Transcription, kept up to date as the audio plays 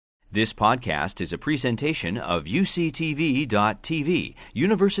This podcast is a presentation of UCTV.tv,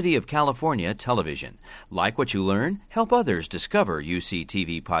 University of California Television. Like what you learn? Help others discover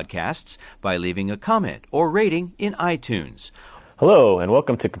UCTV podcasts by leaving a comment or rating in iTunes. Hello, and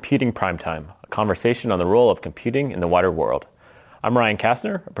welcome to Computing Primetime, a conversation on the role of computing in the wider world. I'm Ryan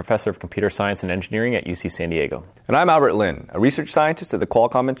Kastner, a professor of computer science and engineering at UC San Diego. And I'm Albert Lin, a research scientist at the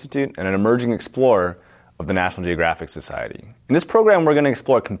Qualcomm Institute and an emerging explorer of the National Geographic Society. In this program, we're going to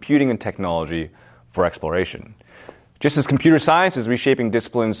explore computing and technology for exploration. Just as computer science is reshaping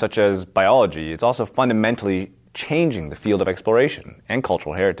disciplines such as biology, it's also fundamentally changing the field of exploration and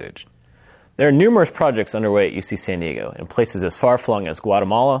cultural heritage. There are numerous projects underway at UC San Diego in places as far-flung as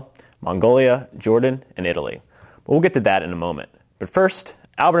Guatemala, Mongolia, Jordan, and Italy. But we'll get to that in a moment. But first,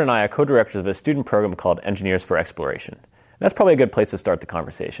 Albert and I are co-directors of a student program called Engineers for Exploration. And that's probably a good place to start the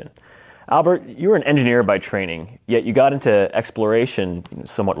conversation. Albert, you were an engineer by training, yet you got into exploration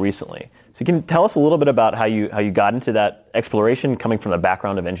somewhat recently. So can you tell us a little bit about how you got into that exploration coming from the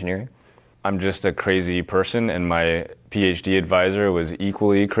background of engineering? I'm just a crazy person, and my PhD advisor was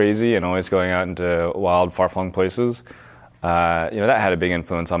equally crazy and always going out into wild, far-flung places. That had a big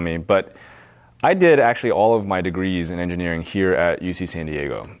influence on me. But I did actually all of my degrees in engineering here at UC San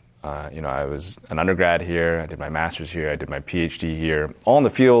Diego. I was an undergrad here, I did my master's here, I did my PhD here, all in the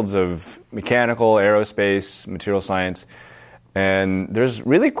fields of mechanical, aerospace, material science. And there's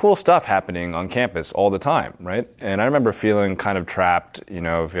really cool stuff happening on campus all the time, right? And I remember feeling kind of trapped,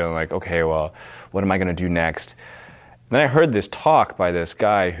 feeling like, okay, well, what am I going to do next? And then I heard this talk by this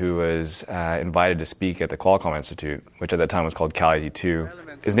guy who was invited to speak at the Qualcomm Institute, which at that time was called Cal 82.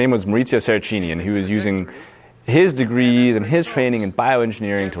 His name was Maurizio Saracini, and he was using his degrees and his training in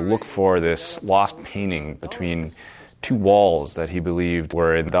bioengineering to look for this lost painting between two walls that he believed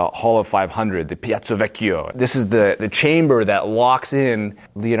were in the Hall of 500, the Piazza Vecchio. This is the chamber that locks in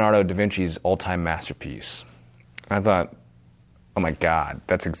Leonardo da Vinci's all-time masterpiece. And I thought, oh my God,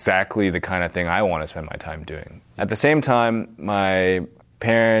 that's exactly the kind of thing I want to spend my time doing. At the same time, my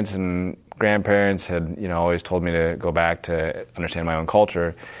parents and grandparents had always told me to go back to understand my own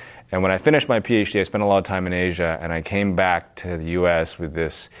culture. And when I finished my PhD, I spent a lot of time in Asia, and I came back to the U.S. with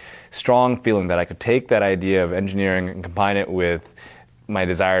this strong feeling that I could take that idea of engineering and combine it with my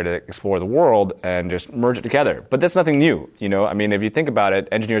desire to explore the world and just merge it together. But that's nothing new, if you think about it,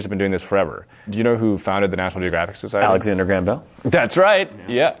 engineers have been doing this forever. Do you know who founded the National Geographic Society? Alexander Graham Bell. That's right,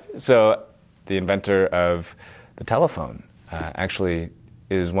 yeah. So the inventor of the telephone actually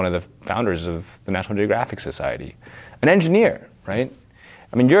is one of the founders of the National Geographic Society. An engineer, right?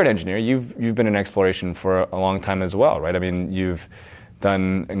 You're an engineer. You've been in exploration for a long time as well, right? You've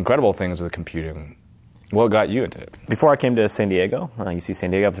done incredible things with computing. What got you into it? Before I came to San Diego, UC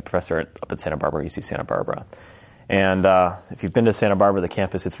San Diego, I was a professor up at Santa Barbara, UC Santa Barbara. And if you've been to Santa Barbara, the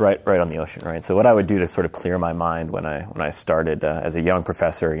campus, it's right on the ocean, right? So what I would do to sort of clear my mind when I started as a young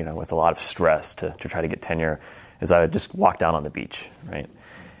professor, with a lot of stress to try to get tenure, is I would just walk down on the beach, right?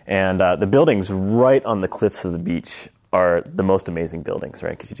 And the buildings right on the cliffs of the beach are the most amazing buildings,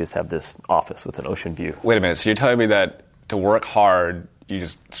 right? Because you just have this office with an ocean view. Wait a minute, so you're telling me that to work hard, you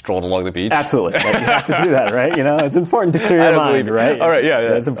just strolled along the beach? Absolutely. You have to do that, right? It's important to clear your mind, right? All right,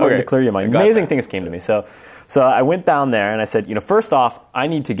 yeah. It's important to clear your mind. Amazing things came to me. So I went down there and I said, first off, I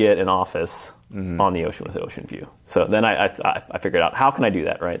need to get an office on the ocean with an ocean view. So then I figured out, how can I do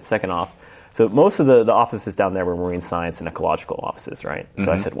that, right? Second off, so most of the offices down there were marine science and ecological offices, right?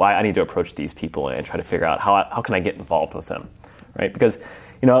 So I said, I need to approach these people and try to figure out how can I get involved with them, right? Because,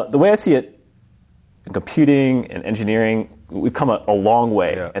 the way I see it, in computing and engineering, we've come a long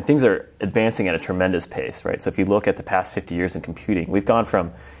way, and things are advancing at a tremendous pace, right? So if you look at the past 50 years in computing, we've gone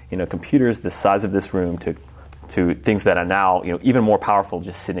from, computers the size of this room to things that are now, even more powerful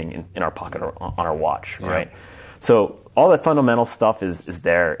just sitting in our pocket or on our watch, right? So all that fundamental stuff is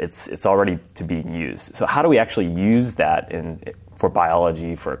there. It's already to be used. So how do we actually use that for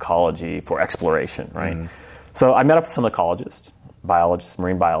biology, for ecology, for exploration, right? So I met up with some ecologists, biologists,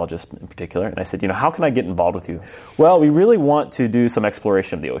 marine biologists in particular, and I said, how can I get involved with you? Well, we really want to do some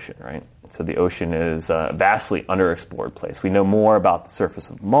exploration of the ocean, right? So the ocean is a vastly underexplored place. We know more about the surface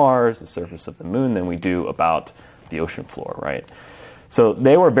of Mars, the surface of the moon, than we do about the ocean floor, right? So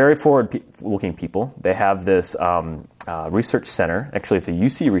they were very forward-looking people. They have this research center. Actually, it's a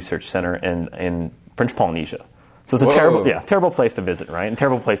UC research center in French Polynesia. So it's a terrible place to visit, right? And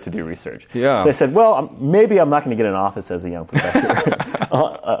terrible place to do research. Yeah. So I said, well, maybe I'm not going to get an office as a young professor,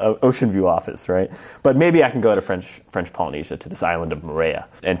 an ocean view office, right? But maybe I can go to French Polynesia, to this island of Moorea,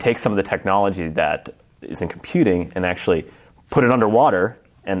 and take some of the technology that is in computing and actually put it underwater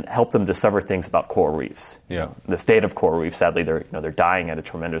and help them discover things about coral reefs. Yeah. The state of coral reefs, sadly, they're dying at a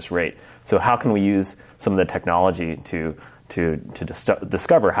tremendous rate. So how can we use some of the technology to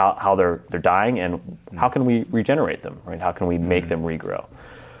discover how they're dying, and how can we regenerate them, right? How can we make them regrow?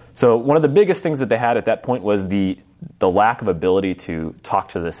 So one of the biggest things that they had at that point was the lack of ability to talk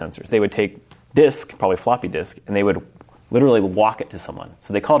to the sensors. They would take disk, probably floppy disk, and they would literally walk it to someone.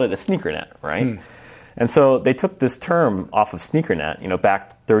 So they called it a sneaker net, right? And so they took this term off of sneaker net,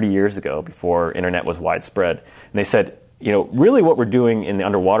 back 30 years ago before internet was widespread. And they said, really what we're doing in the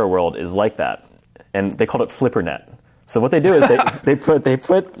underwater world is like that. And they called it flipper net. So what they do is they put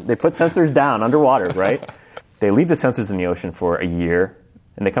sensors down underwater, right? They leave the sensors in the ocean for a year,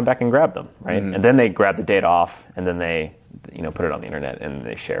 and they come back and grab them, right? And then they grab the data off, and then they put it on the internet and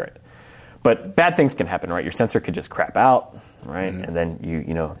they share it. But bad things can happen, right? Your sensor could just crap out, right? And then you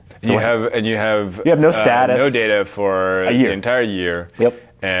have no status, no data for the entire year. Yep.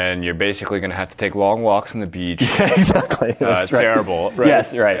 And you're basically going to have to take long walks on the beach. Yeah, exactly. That's it's terrible, right?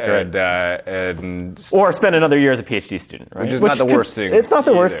 Yes, right. And or spend another year as a PhD student, right? Which is not the worst thing. It's not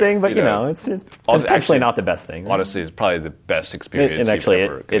the worst thing, but it's potentially not the best thing. Right? Honestly, it's probably the best experience. And actually,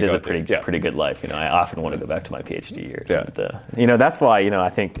 it is a pretty good life. I often want to go back to my PhD years. Yeah. And, that's why I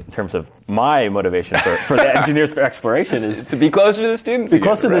think in terms of my motivation for the engineers for exploration is to be closer to the students. Be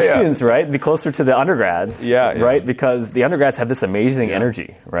closer to the students, right? Be closer to the undergrads, right? Because the undergrads have this amazing energy.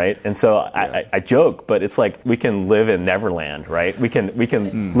 Right, and so I joke, but it's like we can live in Neverland, right? We can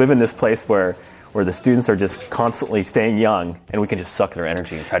live in this place where the students are just constantly staying young, and we can just suck their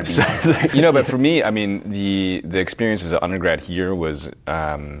energy and try to be young. But for me, the experience as an undergrad here was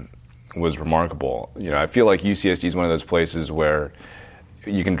remarkable. I feel like UCSD is one of those places where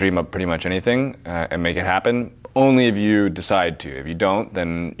you can dream up pretty much anything and make it happen. Only if you decide to. If you don't,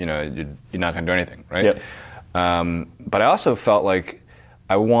 then you're not going to do anything, right? Yep. But I also felt like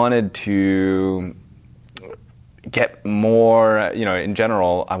I wanted to get more, in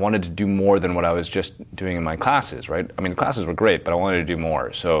general, I wanted to do more than what I was just doing in my classes, right? I mean, the classes were great, but I wanted to do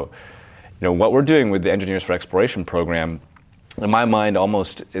more. So, what we're doing with the Engineers for Exploration program, in my mind,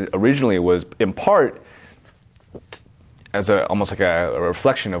 almost originally was in part as almost like a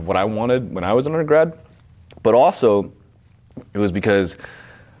reflection of what I wanted when I was an undergrad, but also it was because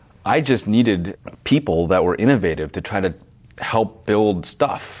I just needed people that were innovative to try to help build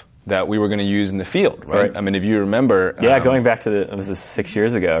stuff that we were going to use in the field, right? I mean, if you remember... going back to it was 6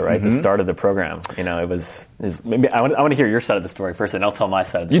 years ago, right? The start of the program. Maybe I want to hear your side of the story first, and I'll tell my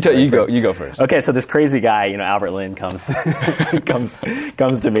side of the story. You go first. Okay, so this crazy guy, Albert Lin comes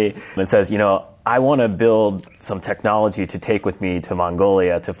to me and says, I want to build some technology to take with me to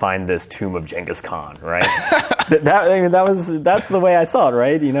Mongolia to find this tomb of Genghis Khan, right? That's the way I saw it,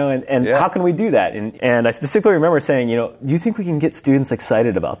 right? And how can we do that? And I specifically remember saying, do you think we can get students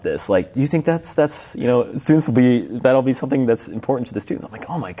excited about this? Like, do you think that's students that'll be something that's important to the students? I'm like,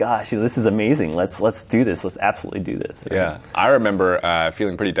 oh my gosh, this is amazing. Let's do this. Let's absolutely do this. Right? Yeah, I remember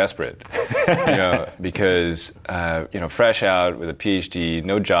feeling pretty desperate, because fresh out with a PhD,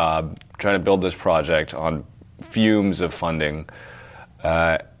 no job, trying to build this project on fumes of funding,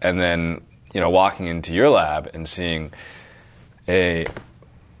 and then walking into your lab and seeing a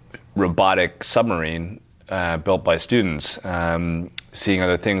robotic submarine built by students, seeing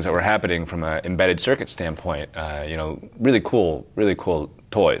other things that were happening from an embedded circuit standpoint, really cool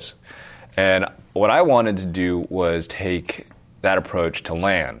toys. And what I wanted to do was take that approach to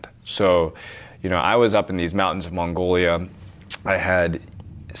land. So, I was up in these mountains of Mongolia. I had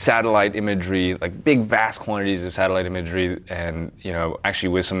satellite imagery, like big, vast quantities of satellite imagery, and actually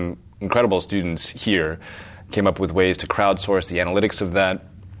with some incredible students here, came up with ways to crowdsource the analytics of that.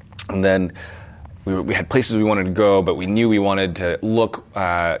 And then we had places we wanted to go, but we knew we wanted to look,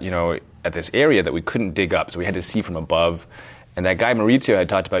 at this area that we couldn't dig up, so we had to see from above. And that guy Maurizio had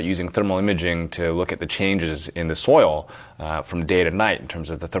talked about using thermal imaging to look at the changes in the soil from day to night in terms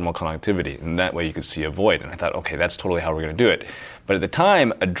of the thermal conductivity, and that way you could see a void. And I thought, okay, that's totally how we're going to do it. But at the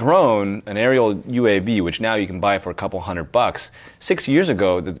time, a drone, an aerial UAV, which now you can buy for a couple $100, 6 years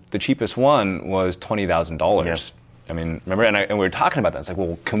ago, the cheapest one was $20,000. Yeah. I mean, remember, and we were talking about that. It's like,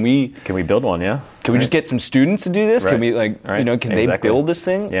 well, can we build one? Yeah. Can we just get some students to do this? Right. Can we, can they build this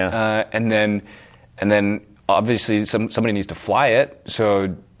thing? Yeah. And then obviously somebody needs to fly it.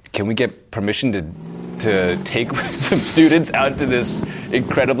 So can we get permission to take some students out to this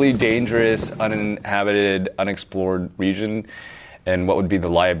incredibly dangerous, uninhabited, unexplored region? And what would be the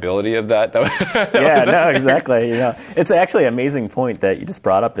liability of that? Exactly. It's actually an amazing point that you just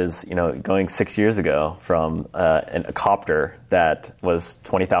brought up is, going 6 years ago from a copter that was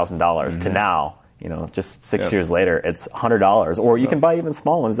 $20,000 to now, just 6 years later, it's $100. Or you can buy even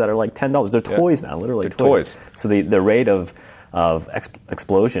small ones that are like $10. They're toys now, literally toys. So the rate of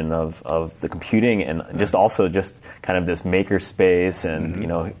explosion of the computing and just kind of this maker space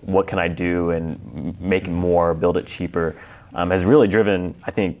and what can I do and make it more, build it cheaper, has really driven,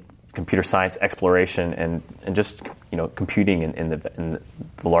 I think, computer science exploration and just computing in the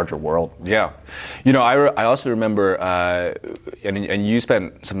larger world. Yeah, I also remember, and you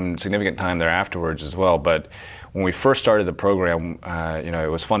spent some significant time there afterwards as well. But when we first started the program,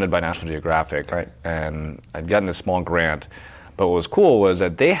 it was funded by National Geographic, right? And I'd gotten a small grant. But what was cool was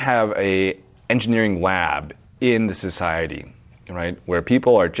that they have a engineering lab in the society, right, where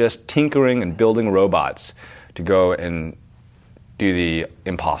people are just tinkering and building robots to go and do the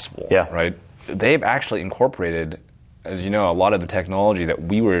impossible, right? They've actually incorporated, as you know, a lot of the technology that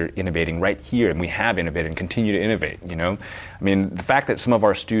we were innovating right here, and we have innovated and continue to innovate, I mean, the fact that some of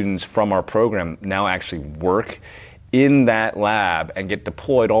our students from our program now actually work in that lab and get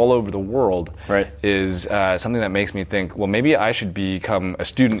deployed all over the world is something that makes me think, well, maybe I should become a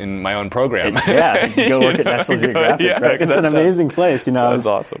student in my own program. Go work at National Geographic. Right? It's an amazing place. Sounds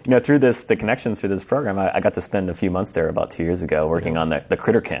awesome. Through the connections through this program, I got to spend a few months there about 2 years ago working on the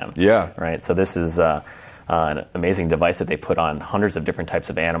Critter Cam. Right. So this is an amazing device that they put on hundreds of different types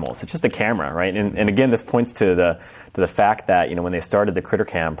of animals. It's just a camera, right? And again, this points to the fact that when they started the Critter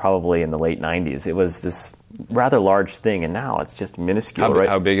Cam, probably in the late 90s, it was this rather large thing, and now it's just minuscule.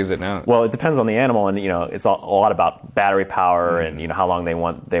 How big is it now? Well, it depends on the animal, and it's a lot about battery power and how long they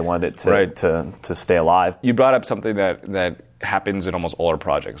want it to stay alive. You brought up something that happens in almost all our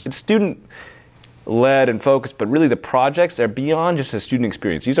projects. It's student-led and focused, but really the projects are beyond just a student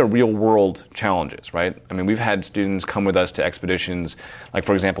experience. These are real-world challenges, right? I mean, we've had students come with us to expeditions. Like,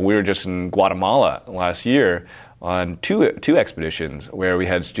 for example, we were just in Guatemala last year on two expeditions where we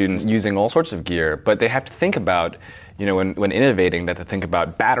had students using all sorts of gear, but they have to think about, when innovating, they have to think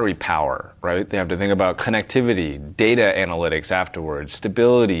about battery power, right? They have to think about connectivity, data analytics afterwards,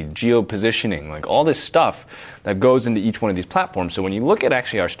 stability, geopositioning, like all this stuff that goes into each one of these platforms. So when you look at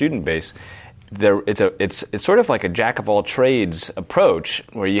actually our student base, it's sort of like a jack of all trades approach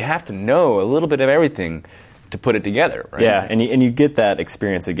where you have to know a little bit of everything to put it together, right? Yeah, and you get that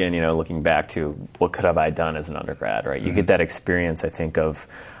experience again, looking back to what could have I done as an undergrad, right? You get that experience, I think, of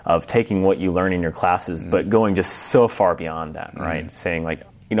taking what you learn in your classes, but going just so far beyond that, right? Saying like,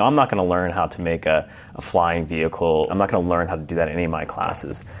 I'm not going to learn how to make a flying vehicle. I'm not going to learn how to do that in any of my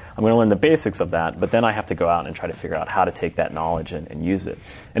classes. I'm going to learn the basics of that, but then I have to go out and try to figure out how to take that knowledge and use it.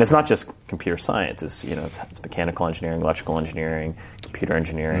 And it's not just computer science. It's it's mechanical engineering, electrical engineering, computer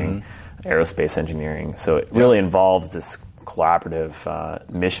engineering, aerospace engineering. So it really involves this collaborative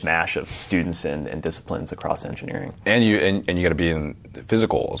mishmash of students and disciplines across engineering. And you got to be in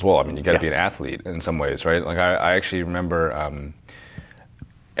physical as well. I mean, you got to be an athlete in some ways, right? Like I actually remember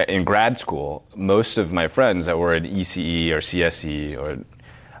in grad school, most of my friends that were in ECE or CSE or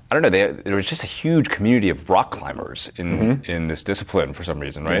I don't know, there was just a huge community of rock climbers in this discipline for some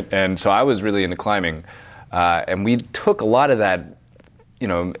reason, right? Yeah. And so I was really into climbing, and we took a lot of that,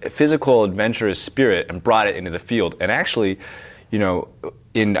 physical adventurous spirit and brought it into the field. And actually,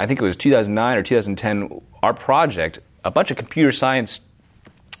 in I think it was 2009 or 2010, our project, a bunch of computer science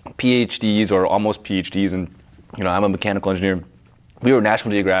PhDs or almost PhDs, and I'm a mechanical engineer. We were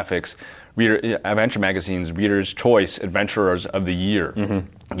National Geographic's Adventure Magazine's Reader's Choice Adventurers of the Year.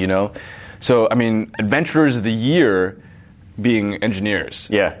 So I mean, Adventurers of the Year being engineers.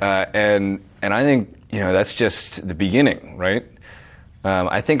 And I think that's just the beginning, right?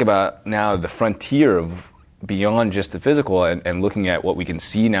 I think about now the frontier of beyond just the physical and looking at what we can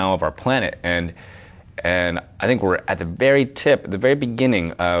see now of our planet, and I think we're at the very tip, the very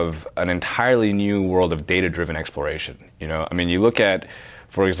beginning of an entirely new world of data-driven exploration. I mean, you look at,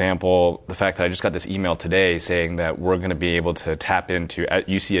 for example, the fact that I just got this email today saying that we're going to be able to tap into, at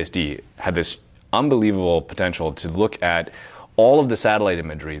UCSD, have this unbelievable potential to look at all of the satellite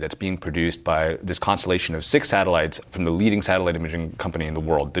imagery that's being produced by this constellation of 6 satellites from the leading satellite imaging company in the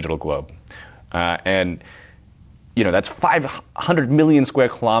world, Digital Globe. And that's 500 million square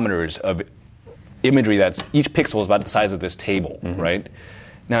kilometers of imagery that's each pixel is about the size of this table, right?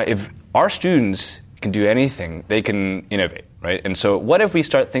 Now, if our students can do anything, they can innovate, right? And so what if we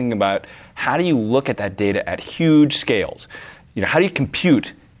start thinking about how do you look at that data at huge scales? How do you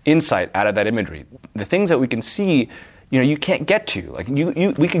compute insight out of that imagery? The things that we can see, you can't get to. Like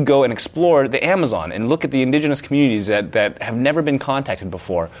we could go and explore the Amazon and look at the indigenous communities that have never been contacted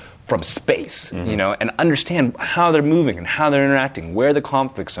before from space, and understand how they're moving and how they're interacting, where the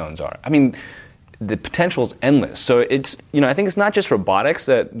conflict zones are. I mean, the potential is endless. So it's, I think it's not just robotics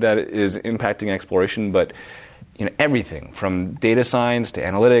that is impacting exploration, but everything from data science to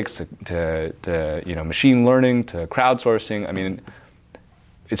analytics to machine learning to crowdsourcing. I mean,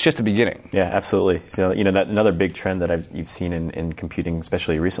 it's just the beginning. Yeah, absolutely. So that another big trend that you've seen in computing,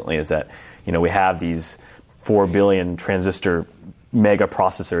 especially recently, is that we have these 4 billion transistor mega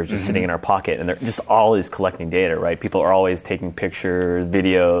processors just sitting in our pocket, and they're just always collecting data, right? People are always taking pictures,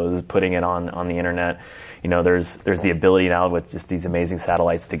 videos, putting it on the internet. There's the ability now with just these amazing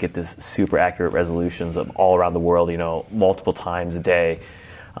satellites to get this super accurate resolutions of all around the world, multiple times a day.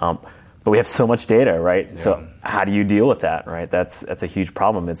 But we have so much data, right? Yeah. So how do you deal with that, right? That's a huge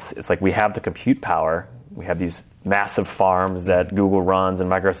problem. It's like we have the compute power. We have these massive farms that Google runs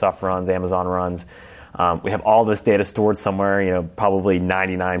and Microsoft runs, Amazon runs. We have all this data stored somewhere. Probably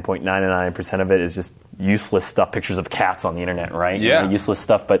 99.99% of it is just useless stuff, pictures of cats on the internet, right? Yeah. Useless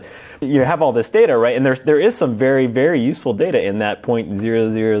stuff. But you have all this data, right? And there is some very, very useful data in that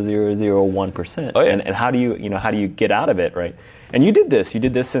 0.00001%. Oh, yeah. And how do you get out of it, right? And you did this. You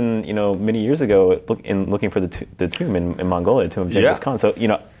did this in many years ago in looking for the tomb in Mongolia, the tomb of Genghis Khan. So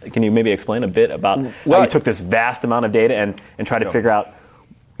can you maybe explain a bit about how you took this vast amount of data and try to figure out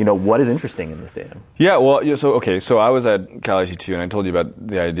what is interesting in this data? Yeah, well, so I was at Cal IGT, and I told you about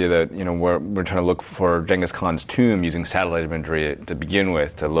the idea that we're trying to look for Genghis Khan's tomb using satellite imagery to begin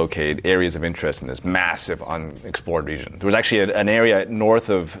with to locate areas of interest in this massive unexplored region. There was actually an area north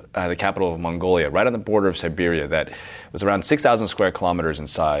of the capital of Mongolia, right on the border of Siberia, that was around 6,000 square kilometers in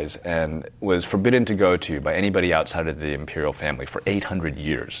size and was forbidden to go to by anybody outside of the imperial family for 800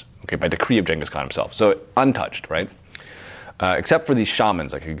 years, by decree of Genghis Khan himself. So untouched, right? Except for these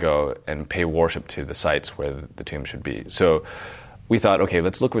shamans that could go and pay worship to the sites where the tomb should be. So we thought, okay,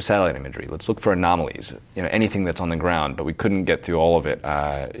 let's look with satellite imagery. Let's look for anomalies, anything that's on the ground. But we couldn't get through all of it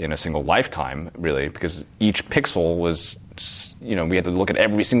in a single lifetime, really, because each pixel was, we had to look at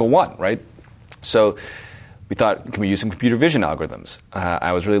every single one, right? So we thought, can we use some computer vision algorithms?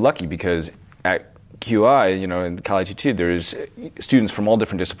 I was really lucky because at QI, in Cal IGT, there's students from all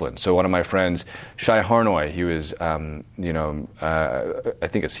different disciplines. So one of my friends, Shai Harnoy, he was, I think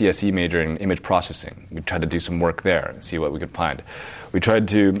a CSE major in image processing. We tried to do some work there and see what we could find. We tried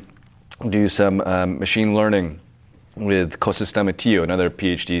to do some machine learning with Kostas Stamatilou, another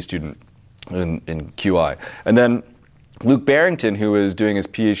PhD student in QI. And then Luke Barrington, who was doing his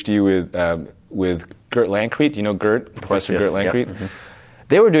PhD with Gert Lancrete, Gert, Professor Gert Lancrete? Yeah. Mm-hmm.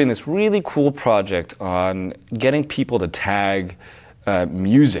 They were doing this really cool project on getting people to tag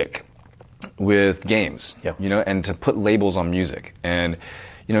music with games, and to put labels on music. And,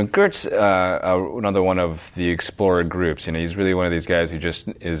 Gert's another one of the explorer groups. He's really one of these guys who just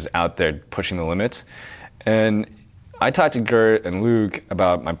is out there pushing the limits. And I talked to Gert and Luke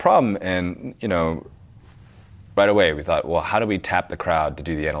about my problem, and, right away we thought, well, how do we tap the crowd to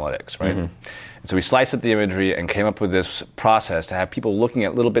do the analytics, right? Mm-hmm. So we sliced up the imagery and came up with this process to have people looking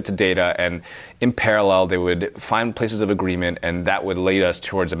at little bits of data, and in parallel they would find places of agreement, and that would lead us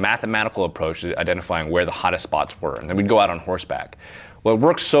towards a mathematical approach to identifying where the hottest spots were. And then we'd go out on horseback. Well, it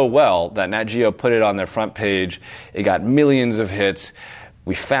worked so well that Nat Geo put it on their front page. It got millions of hits.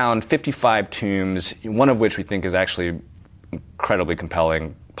 We found 55 tombs, one of which we think is actually incredibly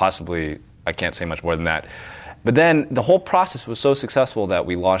compelling. Possibly, I can't say much more than that. But then the whole process was so successful that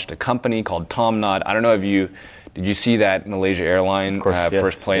we launched a company called Tomnod. I don't know if did you see that Malaysia Airlines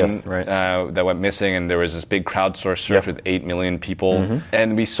first plane that went missing, and there was this big crowdsourced search with 8 million people. Mm-hmm.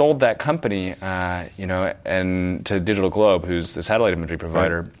 And we sold that company, and to Digital Globe, who's the satellite imagery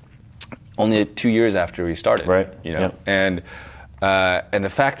provider, only 2 years after we started. Right. And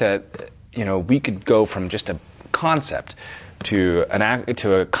the fact that we could go from just a concept to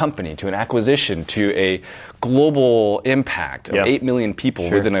a company, to an acquisition, to a global impact of 8 million people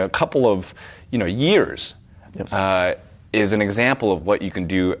within a couple of years is an example of what you can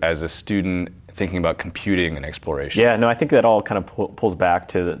do as a student thinking about computing and exploration. Yeah, no, I think that all kind of pulls back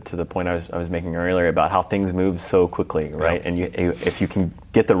to the point I was making earlier about how things move so quickly, right? And if you can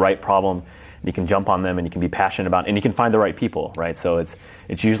get the right problem, you can jump on them, and you can be passionate about it, and you can find the right people, right? So it's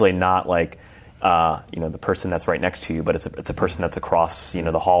usually not like the person that's right next to you, but it's a person that's across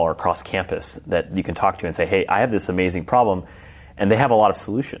the hall or across campus that you can talk to and say, hey, I have this amazing problem, and they have a lot of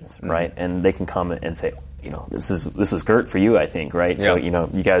solutions, right? And they can come and say, this is Gert for you, I think, right? Yeah. So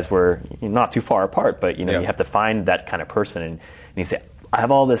you guys were not too far apart, but you have to find that kind of person, and you say, I have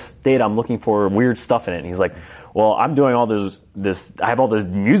all this data, I'm looking for weird stuff in it, and he's like, well, I'm doing all this. I have all this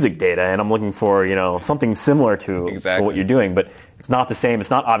music data, and I'm looking for something similar to what you're doing, but it's not the same. It's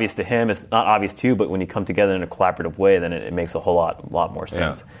not obvious to him. It's not obvious to you. But when you come together in a collaborative way, then it makes a whole lot more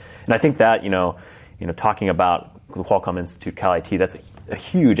sense. And I think that, talking about the Qualcomm Institute, Cal IT, that's a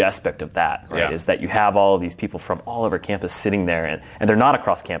huge aspect of that, right? Yeah. Is that you have all of these people from all over campus sitting there, and they're not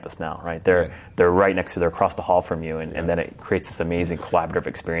across campus now, right? They're right next to, they're across the hall from you, and then it creates this amazing collaborative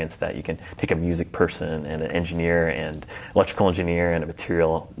experience that you can take a music person and an engineer and electrical engineer and a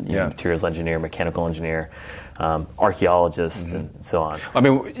materials engineer, mechanical engineer, archaeologist, and so on. I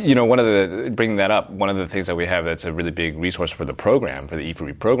mean, bringing that up, one of the things that we have that's a really big resource for the program, for the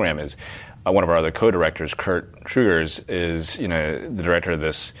E4B program, is one of our other co-directors, Kurt Trugers, is the director of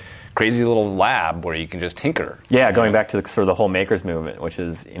this crazy little lab where you can just tinker. Yeah, going back to sort of the whole makers movement, which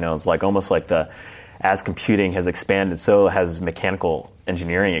is it's like almost like as computing has expanded, so has mechanical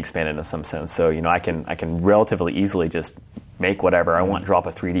engineering expanded in some sense. So I can relatively easily just make whatever I want, drop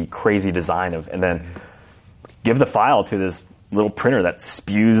a 3D crazy design and then give the file to this little printer that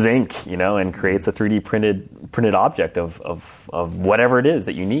spews ink, and creates a 3D printed object of whatever it is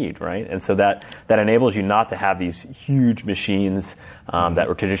that you need, right? And so that enables you not to have these huge machines that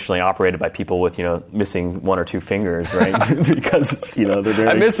were traditionally operated by people with missing one or two fingers, right? Because it's they're very,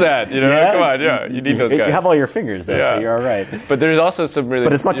 I miss that. Come on, you need those guys. You have all your fingers though, so you're all right. But there's also some really.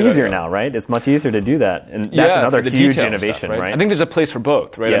 But it's much easier now, right? It's much easier to do that, and that's another huge innovation, stuff, right? right? I think there's a place for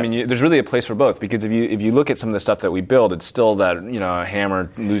both, right? Yeah. I mean, there's really a place for both, because if you look at some of the stuff that we build, it's still that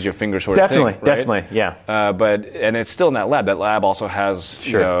hammer, lose your finger sort of thing. Definitely, yeah. And it's still in that lab. That lab also has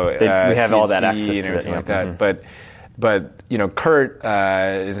we have all that access and everything to like that. But Kurt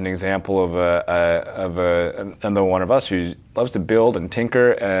is an example of another one of us who loves to build and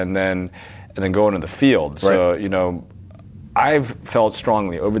tinker and then go into the field. So I've felt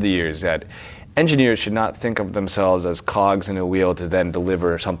strongly over the years that engineers should not think of themselves as cogs in a wheel to then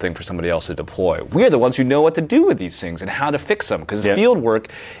deliver something for somebody else to deploy. We're the ones who know what to do with these things and how to fix them, because field work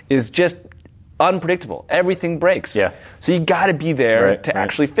is just unpredictable. Everything breaks. Yeah. So you got to be there to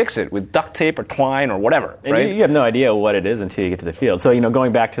actually fix it with duct tape or twine or whatever. And right? you have no idea what it is until you get to the field. So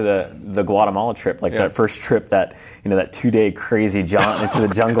going back to the Guatemala trip, that first trip, that that 2-day crazy jaunt into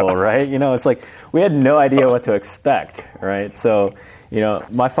the jungle, right? It's like we had no idea what to expect, right? So.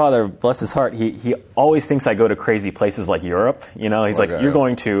 My father, bless his heart, he always thinks I go to crazy places like Europe. He's like, you're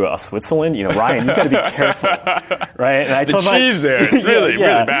going to Switzerland? Ryan, you got to be careful, right? And I told cheese there, it's really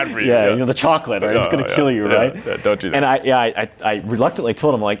bad for you. Yeah, the chocolate, right? It's going to kill you, right? Yeah, don't do that. And I reluctantly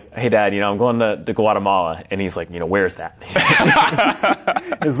told him, like, hey, Dad, I'm going to Guatemala. And he's like, where's that?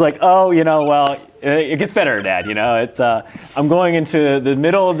 It's like, well, it gets better, Dad. It's I'm going into the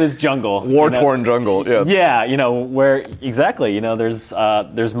middle of this jungle, war-torn jungle. Yeah. Yeah, where exactly.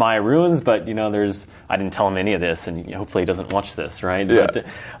 There's Maya ruins, but I didn't tell him any of this, and hopefully he doesn't watch this, right? Yeah. But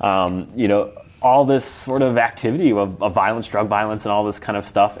all this sort of activity of violence, drug violence, and all this kind of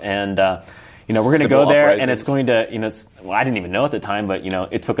stuff, and we're going to go there, and it's going to, I didn't even know at the time, but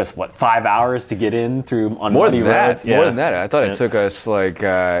it took us 5 hours to get in through on muddy roads. More than that. I thought it took us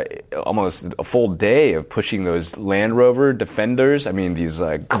almost a full day of pushing those Land Rover Defenders. I mean, these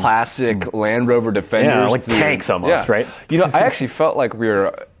classic Land Rover Defenders, like tanks almost, right? I actually felt like we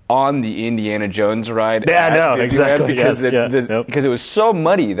were on the Indiana Jones ride. Yeah, no, exactly. Because because it was so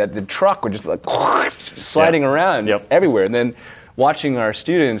muddy that the truck would just be like sliding around everywhere, and then. Watching our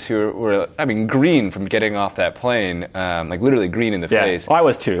students who were, green from getting off that plane, literally green in the face. Well, I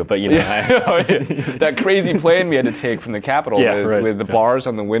was too, but that crazy plane we had to take from the Capitol with the bars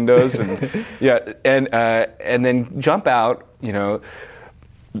on the windows, and and then jump out.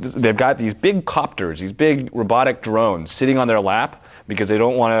 They've got these big copters, these big robotic drones sitting on their lap, because they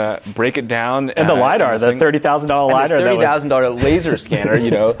don't want to break it down. And the LiDAR, the $30,000 LiDAR. $30,000 laser scanner,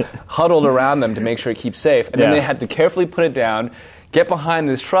 huddled around them to make sure it keeps safe. And then they had to carefully put it down, get behind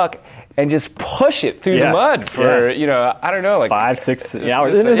this truck, and just push it through the mud for, I don't know, 5-6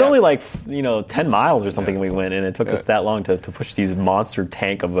 hours. And it was only 10 miles or something we went, and it took us that long to push these monster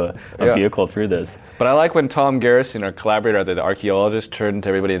tank of a vehicle through this. But I like when Tom Garrison, our collaborator, the archaeologist, turned to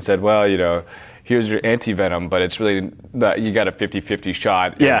everybody and said, well, here's your anti-venom, but it's really you got a 50-50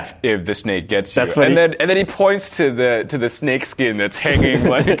 shot if the snake gets you. And then he points to the snake skin that's hanging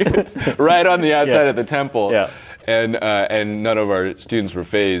right on the outside of the temple. Yeah. And none of our students were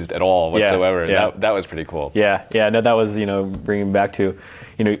fazed at all whatsoever. Yeah. That was pretty cool. Yeah. No, that was bringing back to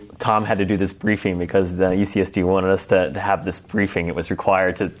Tom had to do this briefing because the UCSD wanted us to have this briefing. It was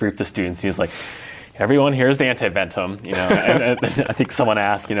required to brief the students. He was like, everyone here's the anti-ventum, and I think someone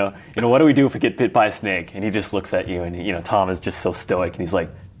asked, what do we do if we get bit by a snake? And he just looks at you, and Tom is just so stoic, and he's like,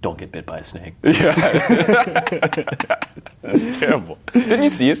 don't get bit by a snake. Yeah, that's terrible. Didn't you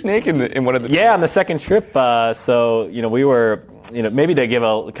see a snake in one of the? Yeah, on the second trip. So we were maybe to give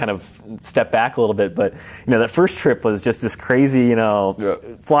a kind of step back a little bit, but that first trip was just this crazy,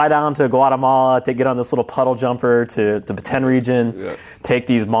 fly down to Guatemala, get on this little puddle jumper to the Petén region, take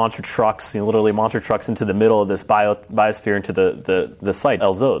these monster trucks, literally monster trucks into the middle of this biosphere into the site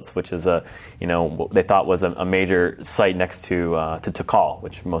El Zotes, which is what they thought was a major site next to Tikal,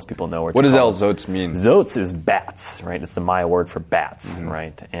 which most people know where. What does El Zotes mean? Zotes is bats, right? It's the Maya word for bats,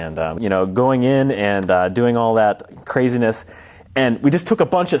 right? And going in and doing all that craziness. And we just took a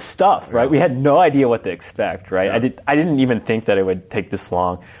bunch of stuff, right? We had no idea what to expect, right? Yeah. I didn't even think that it would take this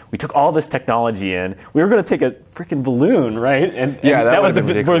long. We took all this technology in. We were going to take a freaking balloon, right? And that was going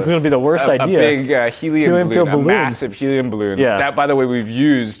to be the worst idea. A big helium balloon, a massive helium balloon. Yeah. That, by the way, we've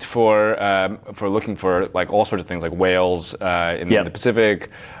used for looking for like all sorts of things, like whales in the Pacific.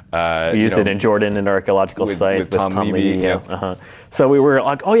 We used it in Jordan, an archaeological site with Tom Levy. So we were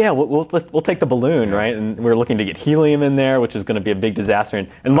like, oh yeah, we'll take the balloon, right? And we were looking to get helium in there, which was going to be a big disaster.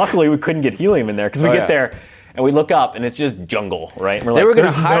 And luckily, we couldn't get helium in there because we get there and we look up and it's just jungle, right? They were going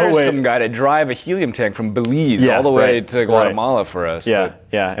to hire some guy to drive a helium tank from Belize all the way to Guatemala for us.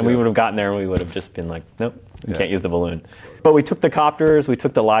 And we would have gotten there and we would have just been like, nope, we can't use the balloon. But we took the copters, we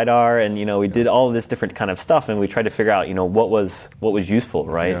took the LiDAR, and we did all of this different kind of stuff, and we tried to figure out what was useful,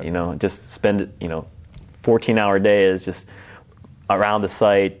 right? Just spend 14-hour days just around the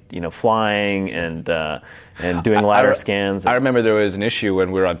site, flying and doing LiDAR scans. I remember there was an issue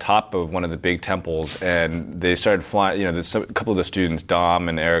when we were on top of one of the big temples, and they started flying. A couple of the students, Dom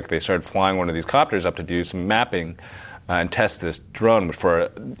and Eric, they started flying one of these copters up to do some mapping. And test this drone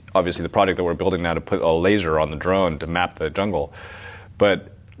for obviously the project that we're building now to put a laser on the drone to map the jungle.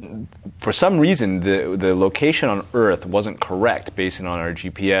 But for some reason, the location on Earth wasn't correct based on our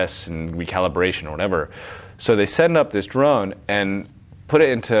GPS and recalibration or whatever. So they send up this drone and put it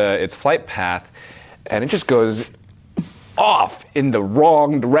into its flight path, and it just goes off in the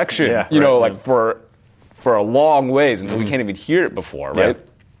wrong direction. Like for a long ways until we can't even hear it before, right?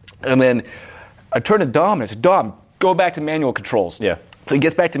 And then I turned to Dom and I said, Dom, go back to manual controls. Yeah. So he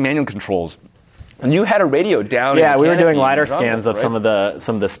gets back to manual controls. And you had a radio down. Yeah, we were doing LiDAR scans of some of the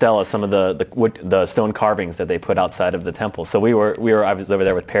stelas, some of the stone carvings that they put outside of the temple. So I was over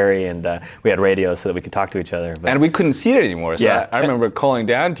there with Perry, and we had radios so that we could talk to each other. But, and we couldn't see it anymore. So I remember calling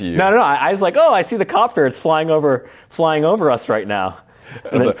down to you. No. I was like, oh, I see the copter. It's flying over us right now.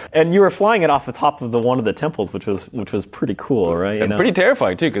 And you were flying it off the top of one of the temples, which was pretty cool, right? And pretty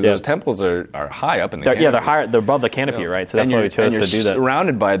terrifying too, because those temples are high up in the canopy. Yeah, they're higher, they're above the canopy, right? So that's why we chose to do that. You're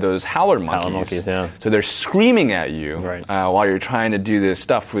surrounded by those howler monkeys. So they're screaming at you while you're trying to do this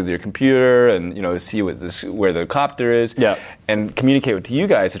stuff with your computer and see where the copter is, and communicate with you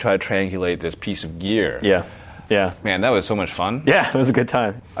guys to try to triangulate this piece of gear. Yeah. Man, that was so much fun. Yeah, it was a good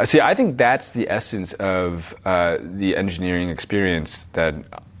time. See, I think that's the essence of the engineering experience that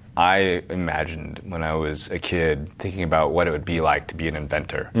I imagined when I was a kid, thinking about what it would be like to be an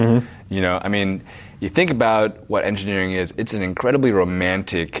inventor. You think about what engineering is, it's an incredibly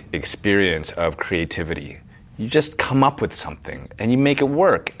romantic experience of creativity. You just come up with something, and you make it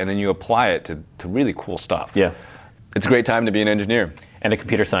work, and then you apply it to really cool stuff. Yeah. It's a great time to be an engineer. And a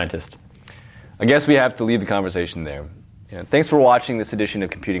computer scientist. I guess we have to leave the conversation there. Thanks for watching this edition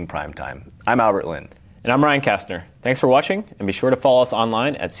of Computing Primetime. I'm Albert Lin. And I'm Ryan Kastner. Thanks for watching, and be sure to follow us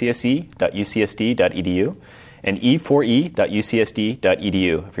online at csc.ucsd.edu and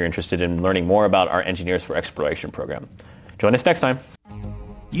e4e.ucsd.edu if you're interested in learning more about our Engineers for Exploration program. Join us next time.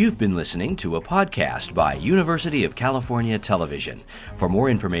 You've been listening to a podcast by University of California Television. For more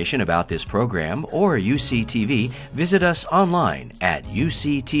information about this program or UCTV, visit us online at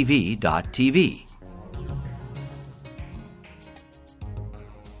uctv.tv.